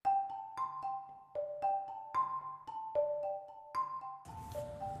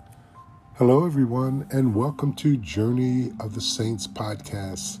Hello, everyone, and welcome to Journey of the Saints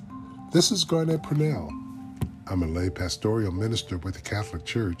podcast. This is Garnett Purnell. I'm a lay pastoral minister with the Catholic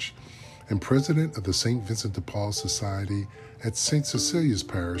Church and president of the St. Vincent de Paul Society at St. Cecilia's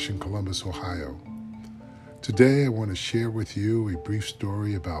Parish in Columbus, Ohio. Today, I want to share with you a brief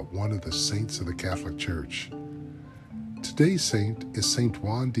story about one of the saints of the Catholic Church. Today's saint is Saint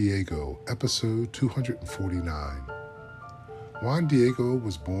Juan Diego, episode 249. Juan Diego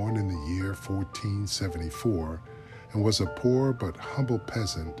was born in the year 1474 and was a poor but humble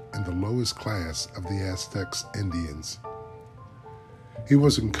peasant in the lowest class of the Aztec Indians. He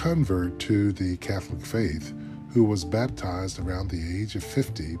was a convert to the Catholic faith who was baptized around the age of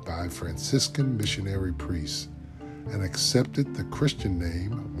 50 by Franciscan missionary priests and accepted the Christian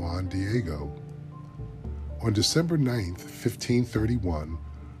name Juan Diego. On December 9th, 1531,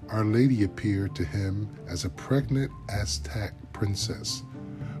 Our Lady appeared to him as a pregnant Aztec princess,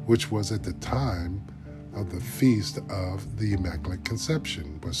 which was at the time of the feast of the Immaculate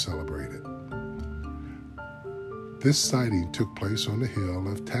Conception was celebrated. This sighting took place on the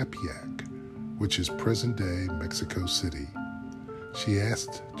hill of Tepeyac, which is present-day Mexico City. She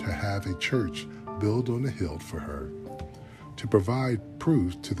asked to have a church built on the hill for her. To provide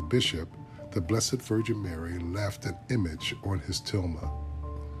proof to the bishop, the Blessed Virgin Mary left an image on his tilma.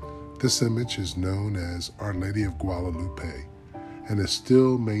 This image is known as Our Lady of Guadalupe, and it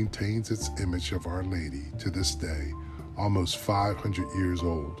still maintains its image of Our Lady to this day, almost 500 years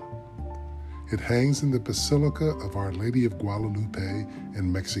old. It hangs in the Basilica of Our Lady of Guadalupe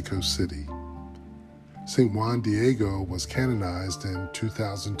in Mexico City. St. Juan Diego was canonized in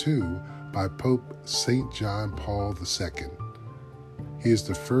 2002 by Pope St. John Paul II. He is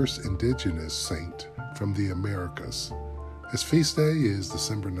the first indigenous saint from the Americas. His feast day is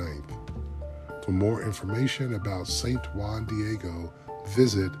December 9th. For more information about St. Juan Diego,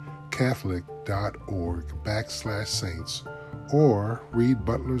 visit catholic.org/saints or read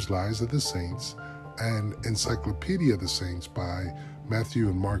Butler's Lives of the Saints and Encyclopedia of the Saints by Matthew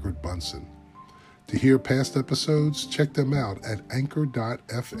and Margaret Bunson. To hear past episodes, check them out at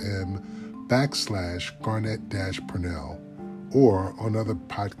anchor.fm/Garnett-Purnell or on other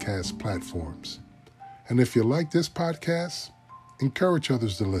podcast platforms. And if you like this podcast, encourage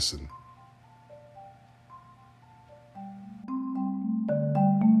others to listen.